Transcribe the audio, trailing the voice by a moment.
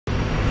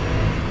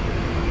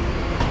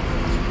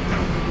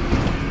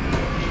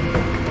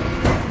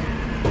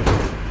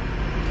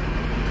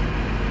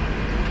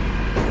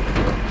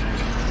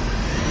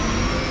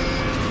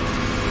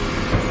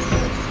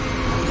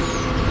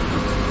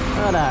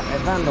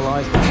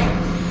vandalised.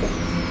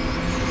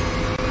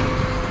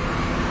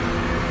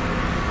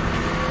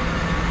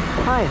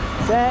 Hi,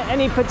 is there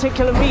any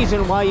particular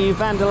reason why you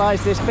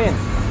vandalised this bin?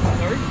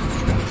 Sorry?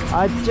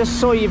 I just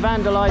saw you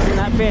vandalising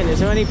that bin. Is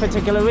there any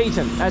particular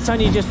reason? It's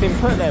only just been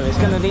put there. It's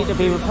going to need to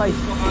be replaced.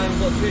 I haven't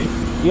got a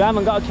key. You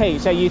haven't got a key,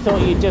 so you thought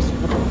you'd just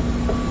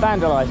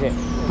vandalise it.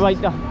 Break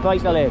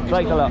the lid,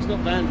 break the lock. It's not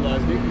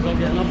vandalising it because I'll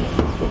get another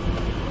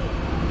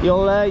one.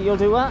 You'll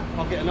do what?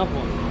 I'll get another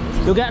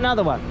one. You'll get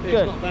another one. Yeah,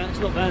 Good. It's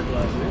not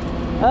vandalising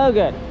it. Oh,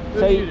 good. Who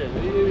So are you then?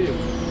 Who are you?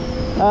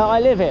 I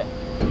live here.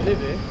 You live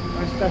here?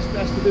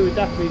 That's to do with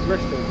Daphne's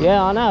restaurant.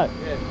 Yeah, I know.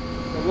 Yeah.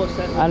 So what's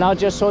that? And I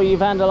just saw you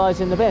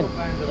vandalising the bin. It's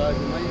not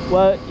vandalising, mate.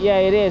 Well, yeah,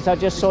 it is. I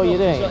just saw you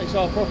doing it. It's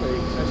our property,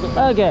 so it's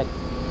not. Oh, good.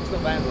 It's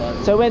not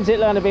vandalising. So when's it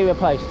going to be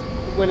replaced?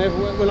 When I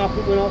sort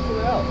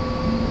it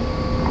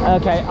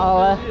out. Okay,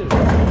 I'll.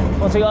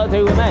 What's it got to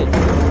do with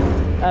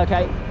me?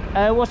 Okay.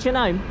 What's your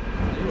name?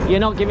 You're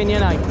not giving your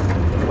name.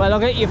 Well, I'll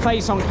get your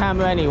face on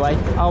camera anyway.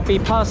 I'll be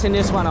passing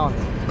this one on.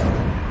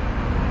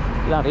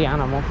 Bloody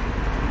animal.